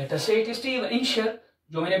 Let us say it is T1. Ensure,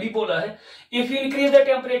 जो मैंने अभी बोला है. If you increase the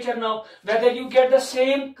temperature now, whether you get the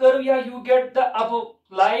same curve or you get the above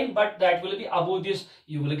line, but that will be above this,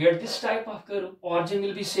 you will get this type of curve. Origin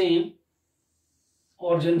will be same.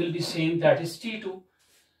 Origin will be same, that is T2.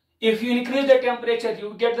 If you increase the temperature,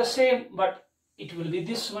 you get the same, but it will be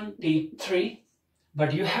this one, T3.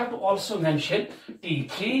 But you have to also mention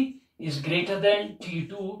T3 is greater than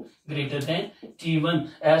T2, greater than T1.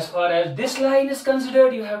 As far as this line is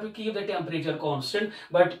considered, you have to keep the temperature constant,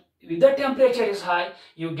 but if the temperature is high,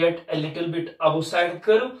 you get a little bit above side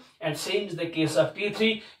curve, and same is the case of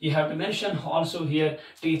T3. You have to mention also here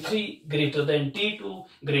T3 greater than T2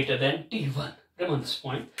 greater than T1. Remember this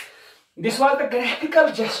point. This was the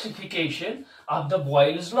graphical justification of the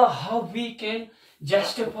Boyle's law, how we can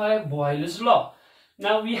justify Boyle's law.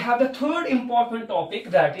 Now we have the third important topic,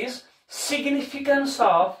 that is significance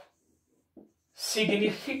of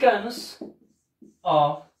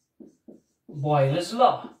Boyle's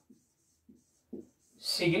law.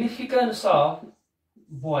 Significance of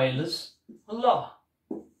Boyle's law.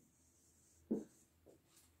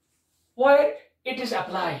 Why it is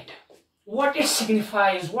applied, what it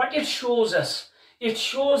signifies, what it shows us. It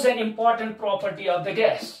shows an important property of the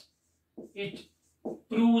gas. It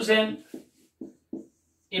proves an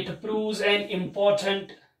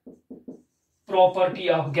important property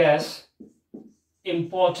of gas.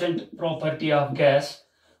 Important property of gas.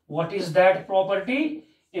 What is that property?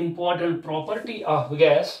 important property of a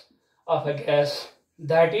gas,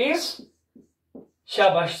 that is,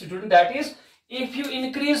 shabash student, that is, if you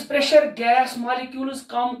increase pressure, gas molecules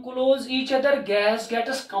come close each other, gas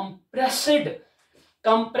gets compressed.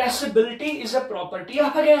 Compressibility is a property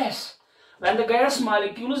of a gas. When the gas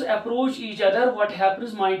molecules approach each other, what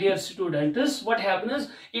happens, my dear students? What happens?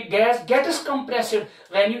 If gas gets compressed.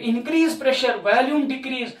 When you increase pressure, volume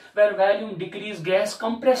decrease. When volume decrease, gas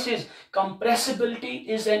compresses. Compressibility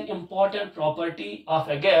is an important property of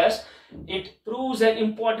a gas. It proves an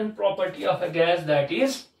important property of a gas, that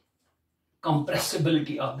is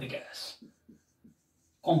compressibility of the gas.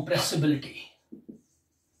 Compressibility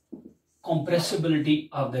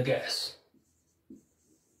of the gas.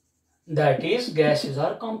 That is, gases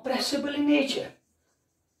are compressible in nature.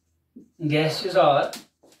 Gases are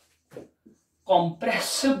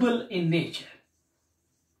compressible in nature.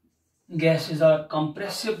 Gases are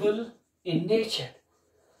compressible in nature.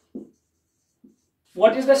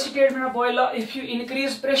 What is the statement of Boyle law? If you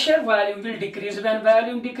increase pressure, volume will decrease. When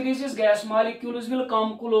volume decreases, gas molecules will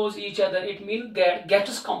come close each other. It means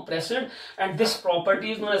gets compressed, and this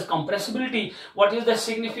property is known as compressibility. What is the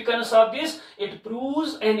significance of this? It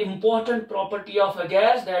proves an important property of a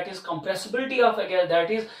gas, that is compressibility of a gas, that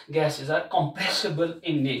is, gases are compressible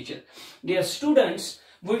in nature. Dear students,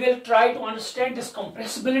 we will try to understand this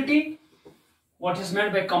compressibility. What is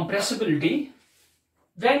meant by compressibility?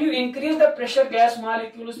 When you increase the pressure, gas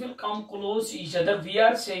molecules will come close to each other. We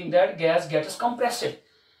are saying that gas gets compressed.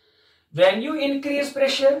 When you increase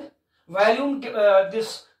pressure, volume,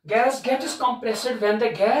 this gas gets compressed. When the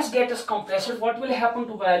gas gets compressed, what will happen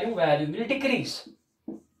to volume? Volume will decrease.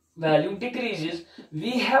 Volume decreases.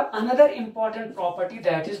 We have another important property,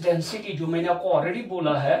 that is density. जो मैंने आपको already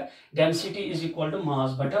बोला है, density is equal to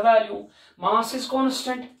mass bata volume. Mass is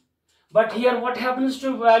constant, but here what happens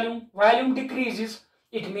to volume? Volume decreases.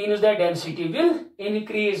 It means that density will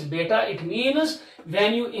increase. Beta, it means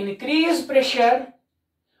when you increase pressure,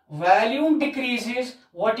 volume decreases.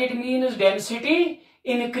 What it means? Density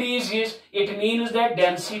increases. It means that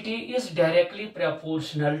density is directly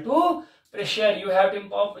proportional to pressure. You have to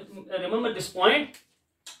remember this point.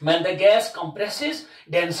 When the gas compresses,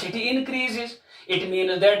 density increases. It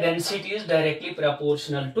means that density is directly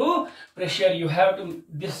proportional to pressure. You have to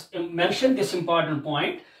mention this important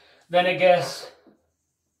point. When a gas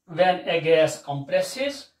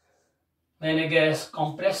compresses,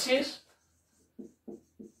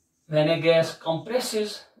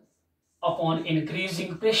 upon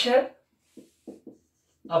increasing pressure,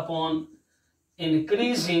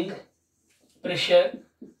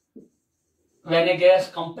 when a gas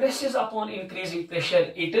compresses upon increasing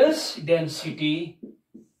pressure, it is density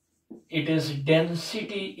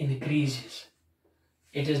increases.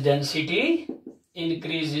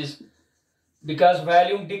 Because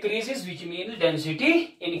volume decreases, which means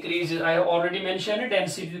density increases. I have already mentioned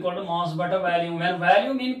density is equal to mass bata volume. When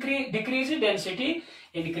volume decreases, density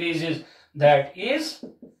increases. That is,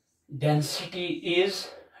 density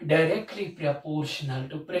is directly proportional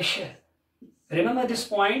to pressure. Remember this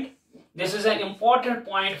point. This is an important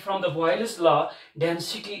point from the Boyle's law.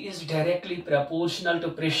 Density is directly proportional to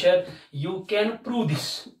pressure. You can prove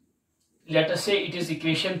this. Let us say it is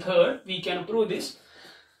equation 3rd. We can prove this.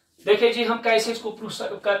 देखिए जी, हम कैसे इसको prove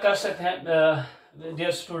कर सकते हैं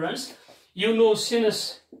dear students. You know,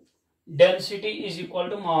 since density is equal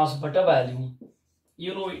to mass bata volume,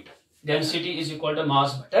 you know it. Density is equal to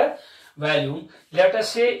mass bata volume. Let us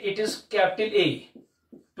say it is capital A.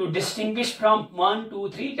 To distinguish from 1,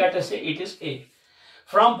 2, 3, let us say it is A.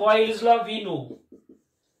 From Boyle's law, we know.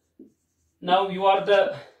 Now you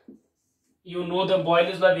know the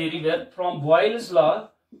Boyle's law very well. From Boyle's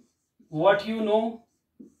law, what you know,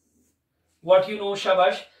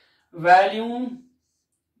 shabash, volume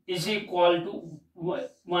is equal to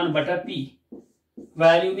 1 bata P.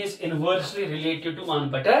 Volume is inversely related to 1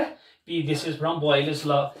 bata P. This is from Boyle's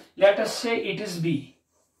law. Let us say it is B.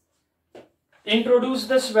 Introduce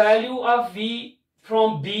this value of V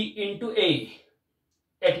from B into A.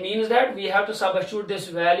 It means that we have to substitute this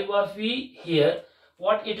value of V here.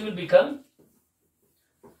 What it will become?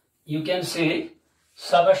 You can say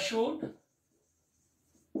substitute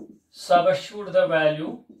the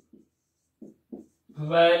value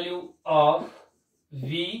of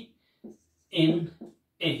V in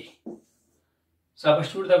A.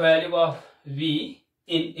 Substitute the value of V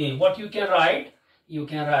in A. What you can write? You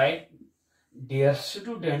can write, dear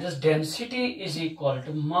students, density is equal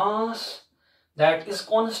to mass. That is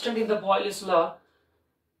constant in the Boyle's law.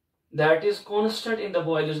 Here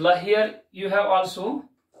you have also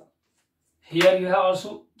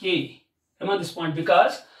K. Remember this point,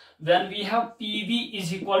 because when we have PV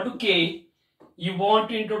is equal to K, you want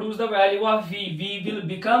to introduce the value of V. V will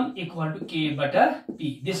become equal to K butter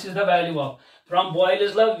P. This is the value of, from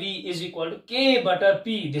Boyle's law, V is equal to K butter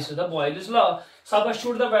P. This is the Boyle's law.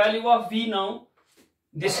 Substitute the value of V now.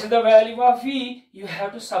 This is the value of V. You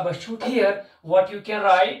have to substitute here. What you can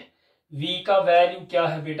write? V का value क्या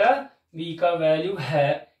है बेटा? V का value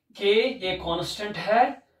है K, ये constant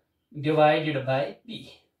है, divided by P.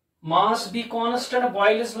 Mass be constant,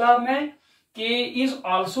 Boyle's law में K is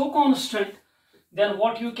also constant. Then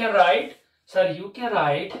what you can write? Sir, you can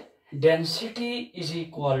write density is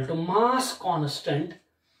equal to mass constant.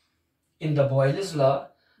 In the Boyle's law,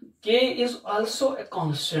 K is also a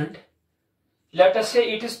constant. Let us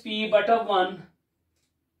say it is P butter 1.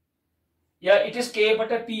 Yeah, it is K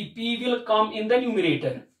butter P. P will come in the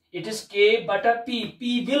numerator. It is K butter P.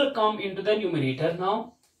 P will come into the numerator.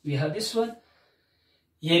 Now, we have this one.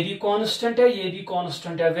 ये भी constant है, ये भी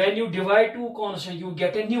constant है. When you divide two constant, you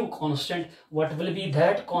get a new constant. What will be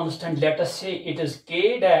that constant? Let us say it is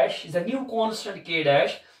K dash, is a new constant K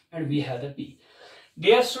dash, and we have the P.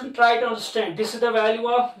 Dear student, try to understand. This is the value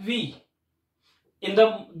of V. In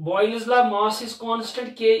the Boyle's law, mass is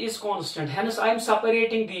constant, K is constant. Hence, I am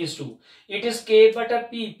separating these two. It is K butter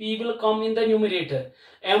P. P will come in the numerator.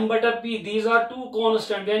 M butter P. These are two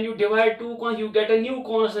constant. When you divide two constant, you get a new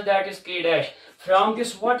constant, that is K dash. From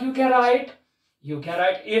this, what you can write? You can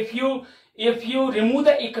write, if you remove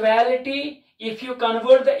the equality, if you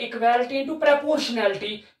convert the equality into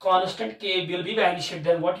proportionality, constant K will be vanished.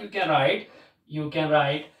 Then what you can write? You can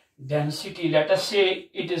write density. Let us say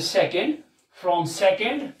it is second. From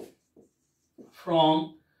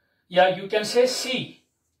you can say C.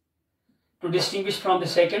 To distinguish from the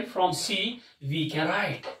second, from C, we can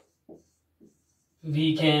write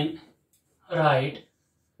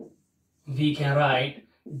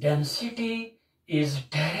density is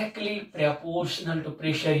directly proportional to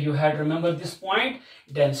pressure. You had remember this point.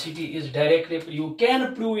 Density is directly, you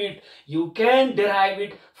can prove it, you can derive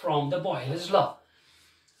it from the Boyle's law.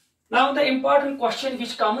 Now the important question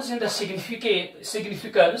which comes in the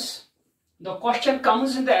significance, the question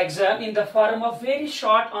comes in the exam in the form of very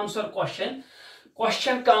short answer question.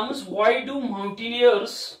 Question comes, why do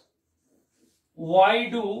mountaineers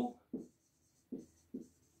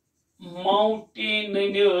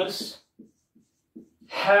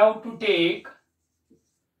have to take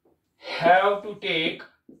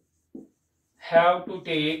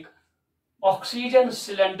oxygen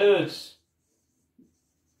cylinders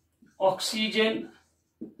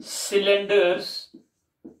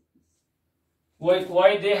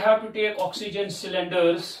why they have to take oxygen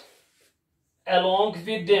cylinders along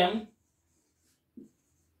with them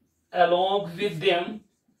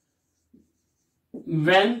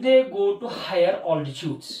when they go to higher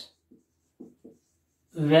altitudes?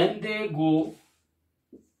 When they go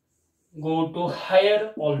to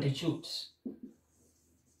higher altitudes.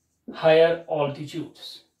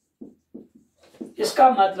 इसका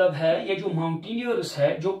मतलब है ये जो mountaineers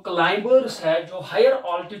है, जो climbers है, जो higher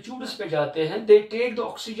altitudes पे जाते हैं, they take the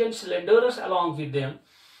oxygen cylinders along with them.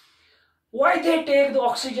 Why they take the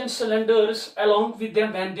oxygen cylinders along with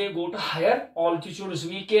them when they go to higher altitudes?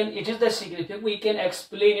 It is the significant, we can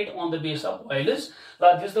explain it on the basis of Boyle's.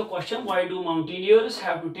 This is the question, why do mountaineers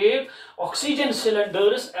have to take oxygen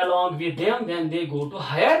cylinders along with them when they go to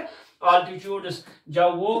higher altitudes?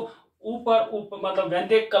 जब वो ऊपर मतलब when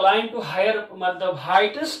they climb to higher मतलब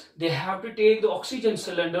heights, they have to take the oxygen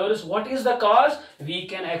cylinders. What is the cause? We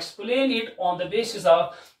can explain it on the basis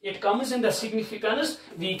of, it comes in the significance,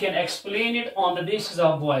 we can explain it on the basis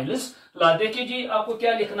of Boyle's law. देखिए जी, आपको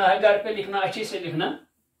क्या लिखना है, घर पे लिखना, अच्छे से लिखना.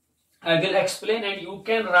 I will explain and you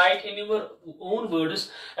can write in your own words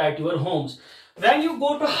at your homes. When you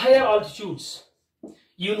go to higher altitudes,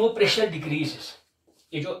 you know pressure decreases.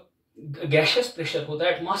 ये जो gaseous pressure होता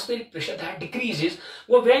है, atmospheric pressure, that decreases.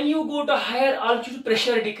 वो when you go to higher altitude,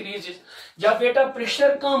 pressure decreases. जब बेटा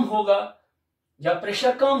pressure कम होगा,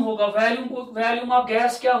 volume of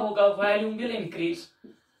gas क्या होगा? Volume will increase.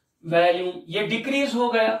 वॉल्यूम ये decrease हो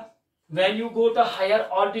गया. When you go to higher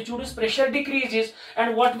altitudes, pressure decreases.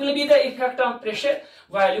 And what will be the effect on pressure?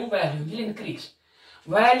 Volume will increase.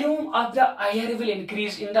 Volume of the air will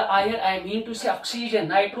increase. In the air, I mean to say oxygen,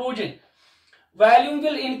 nitrogen. Volume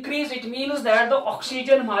will increase. It means that the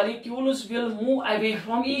oxygen molecules will move away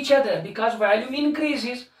from each other because volume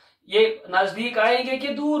increases. ये नजदीक आएंगे कि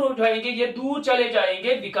दूर हो जाएंगे, ये दूर चले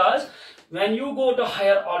जाएंगे because when you go to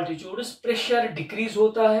higher altitudes, pressure decrease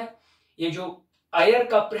होता है. ये जो एयर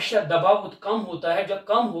का प्रेशर दबाव कम होता है, जब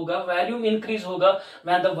कम होगा वॉल्यूम इंक्रीज होगा.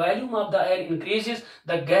 When the volume of the air increases,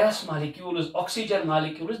 the gas molecules, oxygen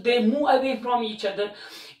molecules, they move away from each other.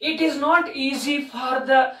 It is not easy for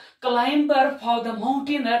the climber, for the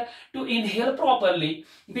mountaineer to inhale properly,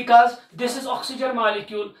 because this is oxygen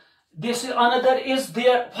molecule, this another is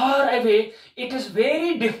there far away. It is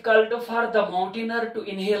very difficult for the mountaineer to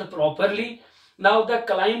inhale properly. Now the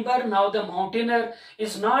climber, now the mountaineer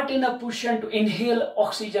is not in a position to inhale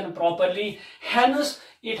oxygen properly, hence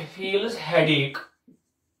it feels headache.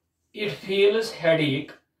 It feels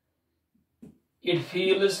headache. It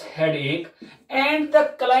feels headache, and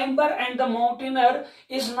the climber and the mountaineer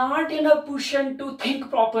is not in a position to think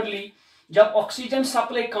properly. जब oxygen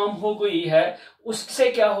supply कम हो गई है, उससे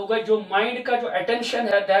क्या होगा, जो mind का जो अटेंशन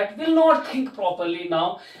है that will not think properly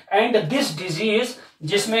now, and this disease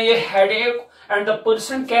जिसमें ये headache and the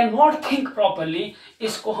person can not think properly,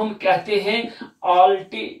 इसको हम कहते हैं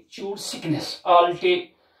ऑल्टीट्यूड सिकनेस।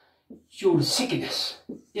 ऑल्टीट्यूड सिकनेस,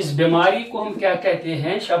 इस बीमारी को हम क्या कहते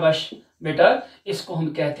हैं, शाबाश बेटा, इसको हम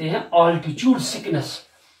कहते हैं altitude sickness.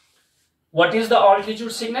 What is the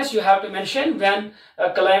altitude sickness? You have to mention when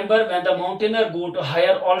a climber, when the mountaineer go to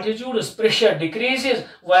higher altitudes, pressure decreases,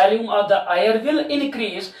 volume of the air will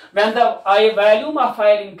increase. When the volume of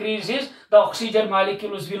air increases, the oxygen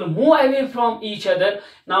molecules will move away from each other.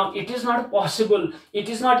 Now it is not possible, it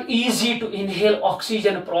is not easy to inhale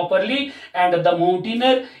oxygen properly, and the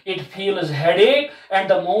mountaineer, it feels headache, and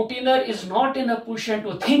the mountaineer is not in a position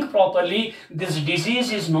to think properly. This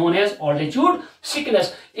disease is known as altitude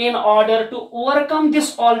sickness. In order to overcome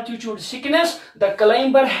this altitude sickness, the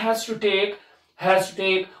climber has to take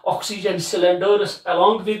oxygen cylinders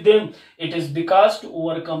along with them. It is because to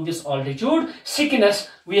overcome this altitude sickness,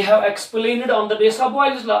 we have explained it on the basis of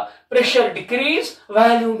Boyle's law. Pressure decrease,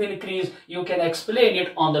 volume increase. You can explain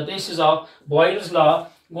it on the basis of Boyle's law.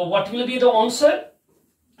 Well, what will be the answer?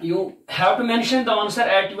 You have to mention the answer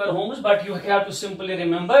at your homes, but you have to simply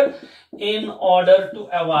remember, in order to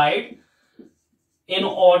avoid, in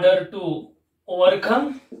order to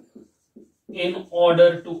overcome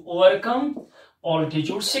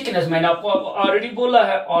altitude sickness. मैंने आपको already बोला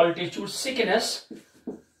है altitude sickness.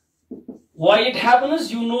 Why it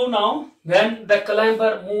happens? You know now. When the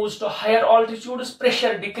climber moves to higher altitudes,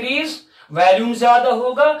 pressure decrease, volume ज्यादा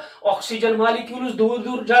होगा, oxygen molecules दूर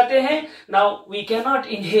दूर जाते हैं. Now we cannot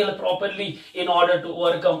inhale properly in order to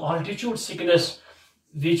overcome altitude sickness,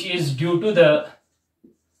 which is due to the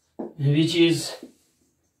decrease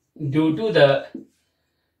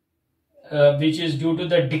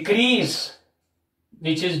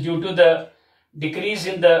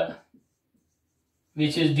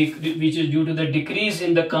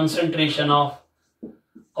in the concentration of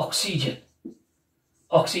oxygen.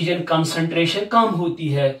 Oxygen concentration कम होती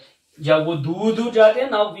है जब वो दूर दूर जाते हैं.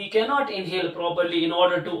 Now we cannot inhale properly in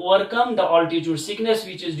order to overcome the altitude sickness,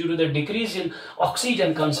 which is due to the decrease in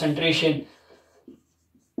oxygen concentration.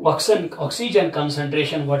 Oxygen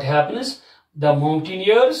concentration, what happens? The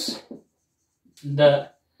mountaineers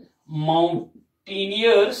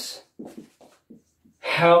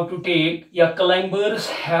have to take, या climbers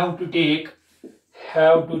have to take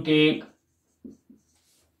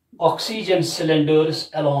oxygen cylinders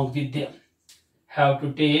along with them. Have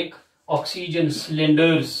to take oxygen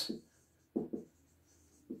cylinders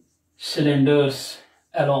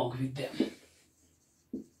along with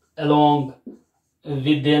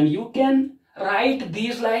them. You can write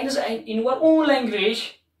these lines in your own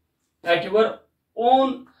language at your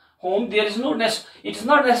own home. There is no it is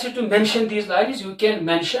not necessary to mention these lines. You can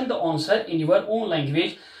mention the answer in your own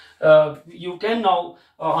language. You can now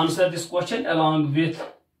answer this question along with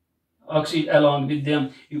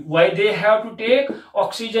them. Why they have to take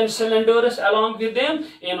oxygen cylinders along with them?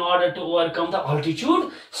 In order to overcome the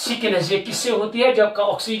altitude sickness. ये किससे होती है? जब का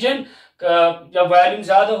oxygen, जब volume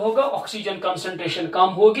ज्यादा होगा, oxygen concentration कम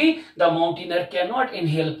होगी, the mountaineer cannot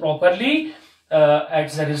inhale properly.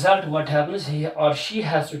 As a result, what happens? He or she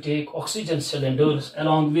has to take oxygen cylinders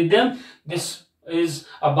along with them. This is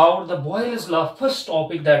about the Boyle's law, first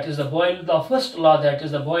topic, that is the Boyle's law, first law, that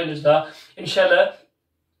is the Boyle's law. Inshallah,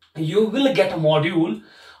 you will get a module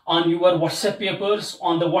on your WhatsApp papers,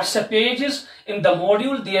 on the WhatsApp pages. In the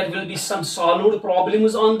module, there will be some solved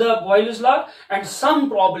problems on the Boyle's law, and some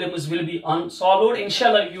problems will be unsolved.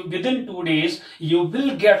 Inshallah, within 2 days, you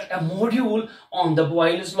will get a module on the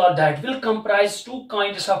Boyle's law that will comprise 2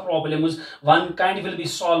 kinds of problems. One kind will be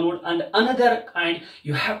solved, and another kind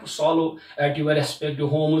you have to solve at your respective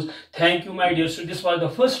homes. Thank you, my dear students. This was the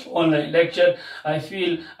first online lecture.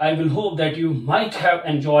 I will hope that you might have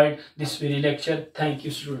enjoyed this very lecture. Thank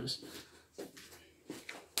you, students.